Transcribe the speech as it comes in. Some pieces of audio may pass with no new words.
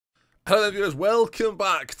Hello there viewers, welcome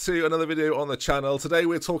back to another video on the channel. Today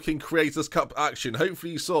we're talking Creators Cup action.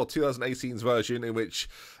 Hopefully you saw 2018's version in which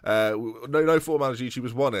no Football Manager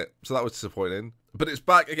YouTubers won it, so that was disappointing. But it's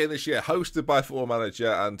back again this year, hosted by Football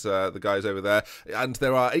Manager and the guys over there. And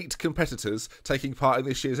there are 8 competitors taking part in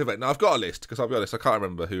this year's event. Now, I've got a list, because I'll be honest, I can't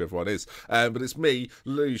remember who everyone is. But it's me,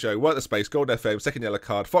 Lujo, Work the Space, Golden FM, Second Yellow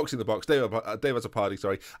Card, Fox in the Box, Dave as a Party,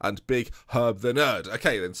 sorry, and Big Herb the Nerd.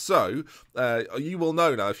 Okay, then, so, you will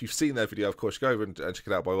know now, if you've seen their video, of course, go over and check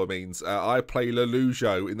it out by all means. I play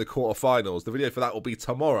Lujo in the quarterfinals. The video for that will be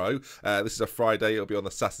tomorrow. This is a Friday, it'll be on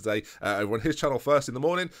the Saturday. Over on his channel first in the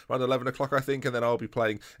morning, around 11 o'clock, I think, and then I'll be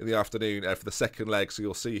playing in the afternoon for the second leg, so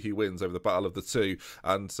you'll see who wins over the battle of the two.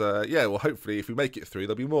 And yeah, well, hopefully if we make it through,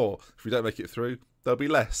 there'll be more. If we don't make it through, there'll be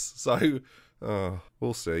less. So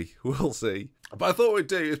we'll see. We'll see. But I thought what we'd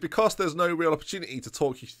do is, because there's no real opportunity to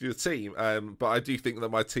talk you through the team, but I do think that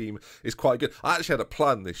my team is quite good. I actually had a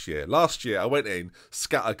plan this year. Last year, I went in,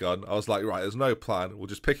 scattergun. I was like, right, there's no plan. We'll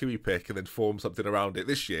just pick who we pick and then form something around it.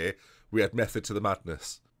 This year, we had method to the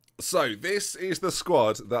madness. So, this is the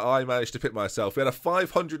squad that I managed to pick myself. We had a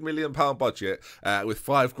 £500 million budget with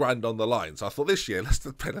 5 grand on the line. So I thought this year, let's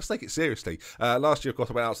take it seriously. Last year, of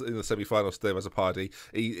course, I went out in the semi-finals to him as a party.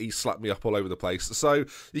 He slapped me up all over the place. So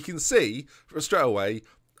you can see, straight away,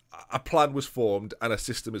 a plan was formed and a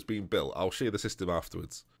system has been built. I'll show you the system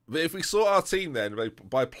afterwards. But if we sort our team then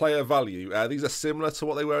by player value, these are similar to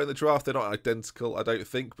what they were in the draft. They're not identical, I don't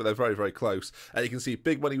think, but they're very, very close. You can see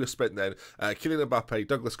big money was spent then. Kylian Mbappe,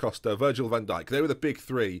 Douglas Costa, Virgil van Dijk. They were the big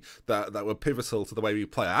 3 that were pivotal to the way we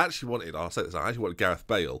play. I actually wanted, I'll say this, I actually wanted Gareth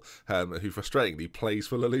Bale, who frustratingly plays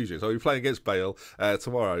for Lelusion. So we'll be playing against Bale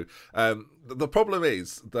tomorrow. The problem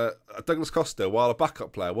is that Douglas Costa, while a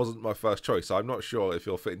backup player, wasn't my first choice. So I'm not sure if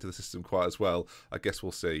he'll fit into the system quite as well. I guess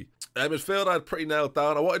we'll see. Midfield, I had pretty nailed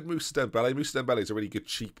down. I wanted Moussa Dembele. Moussa Dembele is a really good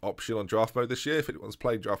cheap option on draft mode this year. If anyone's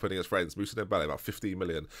playing draft mode against friends, Moussa Dembele, about 15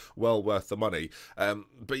 million. Well worth the money.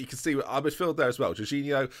 But you can see our midfield there as well.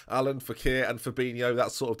 Jorginho, Allen, Fekir and Fabinho,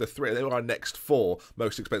 that's sort of the 3. They were our next 4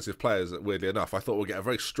 most expensive players, weirdly enough. I thought we'll get a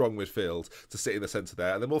very strong midfield to sit in the centre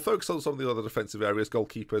there. And then we'll focus on some of the other defensive areas,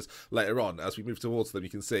 goalkeepers, later on. As we move towards them, you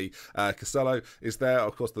can see Cancelo is there.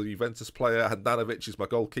 Of course, the Juventus player. Handanovic is my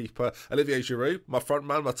goalkeeper. Olivier Giroud, my front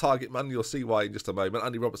man, my target man. You'll see why in just a moment.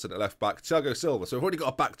 Andy Robertson at left back. Thiago Silva. So we've already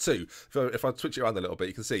got a back 2. If I switch it around a little bit,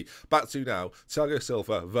 you can see back 2 now. Thiago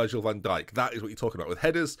Silva, Virgil van Dijk. That is what you're talking about. With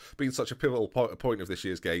headers being such a pivotal point of this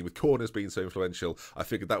year's game, with corners being so influential, I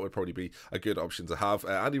figured that would probably be a good option to have.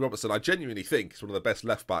 Andy Robertson, I genuinely think, is one of the best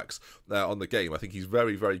left backs on the game. I think he's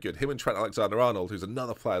very, very good. Him and Trent Alexander-Arnold, who's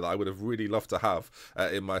another player that I would have really loved to have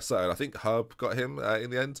in my side. I think Herb got him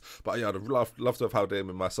in the end, but yeah, I'd have loved to have had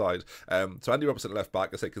him in my side. So Andy Robertson at left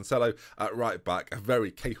back. I say Cancelo at right back, a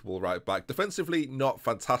very capable right back. Defensively, not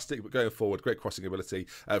fantastic, but going forward, great crossing ability,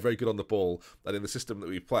 very good on the ball. And in the system that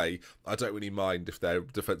we play, I don't really mind if they're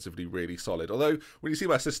defensively really solid. Although, when you see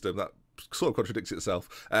my system, that sort of contradicts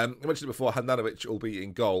itself. I mentioned it before, Handanovic will be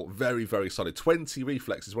in goal. Very, very solid. 20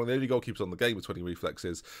 reflexes. One of the only goalkeepers on the game with 20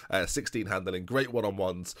 reflexes. 16 handling. Great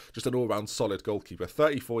one-on-ones. Just an all-round solid goalkeeper.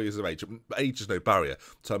 34 years of age. Age is no barrier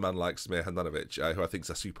to a man like Samir Handanovic, who I think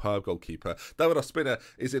is a superb goalkeeper. David Ospina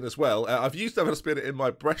is in as well. I've used David Ospina in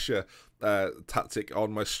my Brescia tactic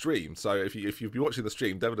on my stream. So if you've been watching the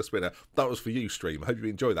stream, David Ospina, that was for you, stream. I hope you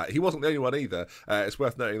enjoy that. He wasn't the only one either. It's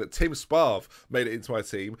worth noting that Tim Sparv made it into my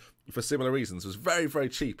team for similar reasons. Was very, very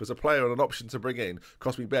cheap as a player and an option to bring in.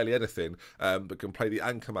 Cost me barely anything, but can play the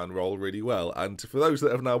anchorman role really well. And for those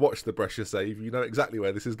that have now watched the Brescia save, you know exactly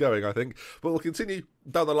where this is going, I think. But we'll continue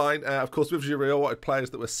down the line. Of course, with Giroud, I wanted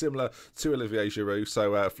players that were similar to Olivier Giroud.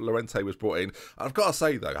 So Llorente was brought in. I've got to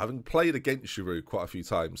say, though, having played against Giroud quite a few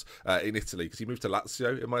times in Italy, because he moved to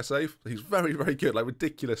Lazio in my save, he's very, very good, like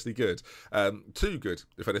ridiculously good. Too good,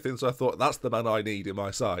 if anything. So I thought, that's the man I need in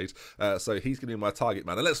my side. So he's going to be my target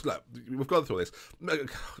man. And let's look, we've gone through this.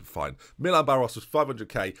 Fine. Milan Barros was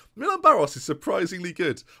 500k. Milan Barros is surprisingly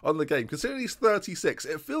good on the game. Considering he's 36,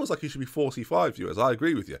 it feels like he should be 45, viewers. I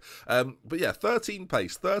agree with you. But yeah, 13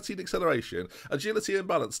 pace, 13 acceleration, agility and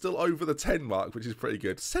balance still over the 10 mark, which is pretty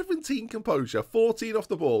good. 17 composure, 14 off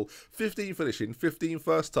the ball, 15 finishing, 15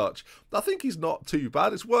 first touch. I think he's not too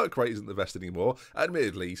bad. His work rate isn't the best anymore.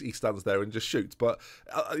 Admittedly, he stands there and just shoots, but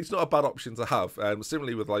he's not a bad option to have.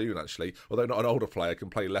 Similarly with Layun, actually, although not an older player, can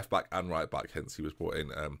play left back and right back, hence he was brought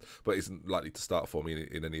in, but isn't likely to start for me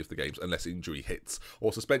in any of the games unless injury hits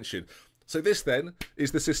or suspension. So this then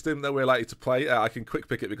is the system that we're likely to play. I can quick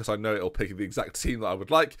pick it because I know it'll pick the exact team that I would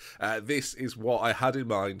like. This is what I had in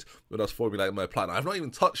mind when I was formulating my plan. I've not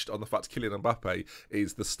even touched on the fact Kylian Mbappe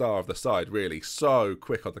is the star of the side, really. So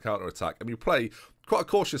quick on the counter-attack. And we play quite a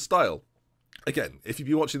cautious style. Again, if you've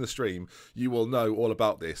been watching the stream, you will know all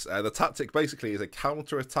about this. The tactic basically is a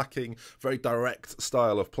counter-attacking, very direct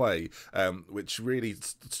style of play, which really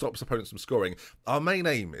stops opponents from scoring. Our main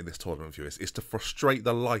aim in this tournament, viewers, is to frustrate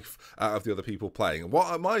the life out of the other people playing.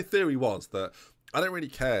 What my theory was that I don't really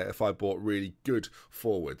care if I bought really good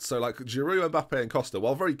forwards. So like Giroud, Mbappe and Costa,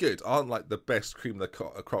 while very good, aren't like the best cream of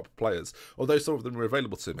the crop players, although some of them are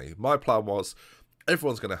available to me. My plan was,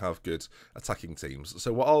 everyone's going to have good attacking teams.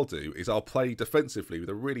 So what I'll do is I'll play defensively with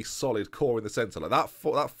a really solid core in the centre. Like that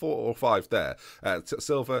four or five there.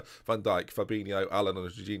 Silva, Van Dijk, Fabinho, Allen and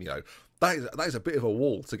Jorginho. That is a bit of a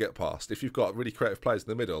wall to get past. If you've got really creative players in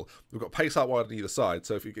the middle, we've got pace out wide on either side.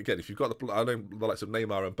 So if you've got I know the likes of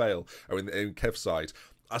Neymar and Bale are in Kev's side.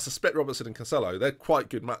 I suspect Robertson and Cancelo, they're quite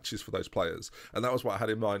good matches for those players. And that was what I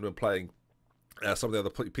had in mind when playing some of the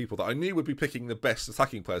other people that I knew would be picking the best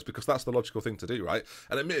attacking players, because that's the logical thing to do, right?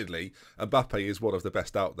 And admittedly, Mbappe is one of the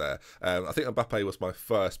best out there. I think Mbappe was my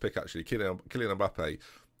first pick, actually. Kylian Mbappe,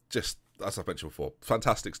 just, as I've mentioned before,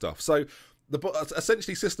 fantastic stuff. So,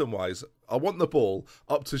 essentially, system-wise, I want the ball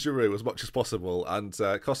up to Giroud as much as possible, and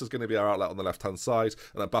Costa's going to be our outlet on the left-hand side,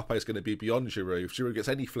 and Mbappe is going to be beyond Giroud. If Giroud gets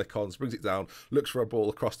any flick-ons, brings it down, looks for a ball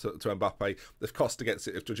across to Mbappe. If Costa gets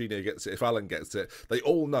it, if Jorginho gets it, if Allen gets it, they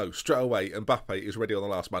all know straight away Mbappe is ready on the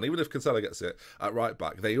last man. Even if Cancelo gets it at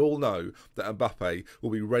right-back, they all know that Mbappe will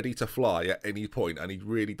be ready to fly at any point, and he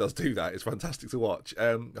really does do that. It's fantastic to watch.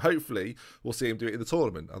 Hopefully, we'll see him do it in the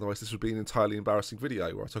tournament. Otherwise, this would be an entirely embarrassing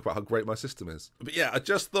video where I talk about how great my system is. But yeah, I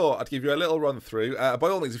just thought I'd give you a little run through. By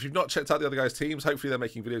all means, if you've not checked out the other guys' teams, hopefully they're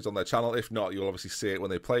making videos on their channel. If not, you'll obviously see it when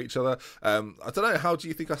they play each other. I don't know, how do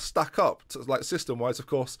you think I stack up? Like system-wise, of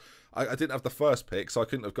course, I didn't have the first pick, so I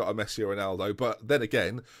couldn't have got a Messi or Ronaldo. But then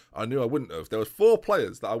again, I knew I wouldn't have. There was 4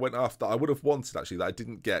 players that I went after, I would have wanted, actually, that I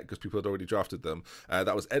didn't get because people had already drafted them.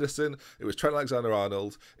 That was Edison, it was Trent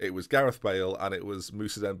Alexander-Arnold, it was Gareth Bale, and it was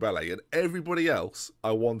Moussa Dembele. And everybody else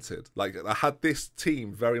I wanted. Like, I had this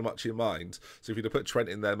team very much in mind. So if you'd have put Trent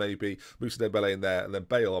in there, maybe Moussa Dembele in there, and then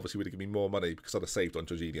Bale obviously would have given me more money because I'd have saved on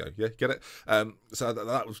Jorginho. Yeah, get it? So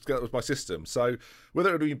that was my system. So whether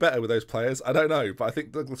it would be better with those players, I don't know. But I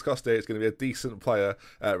think Douglas Costa is going to be a decent player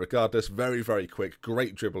regardless. Very, very quick.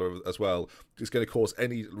 Great dribbler as well. He's going to cause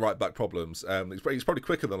any right-back problems. He's probably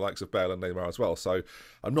quicker than the likes of Bale and Neymar as well. So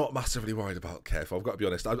I'm not massively worried about Kev. I've got to be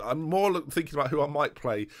honest. I'm more thinking about who I might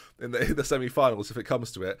play in the semi-finals if it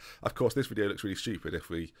comes to it. Of course, this video looks really stupid if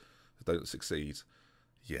we don't succeed.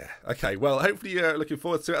 Yeah, okay, well, hopefully you're looking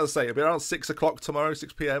forward to it. As I say, it'll be around 6 o'clock tomorrow,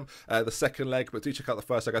 6 p.m, the second leg, but do check out the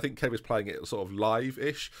first leg. I think Kev is playing it sort of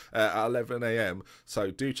live-ish at 11 a.m,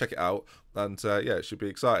 so do check it out, and yeah, it should be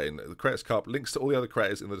exciting. The Creators Cup, links to all the other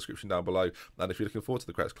creators in the description down below, and if you're looking forward to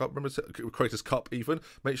the Creators Cup, remember Creators Cup even,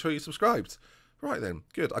 make sure you're subscribed. Right then,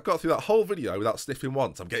 good. I got through that whole video without sniffing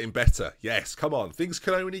once. I'm getting better. Yes, come on. Things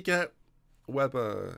can only get Weber.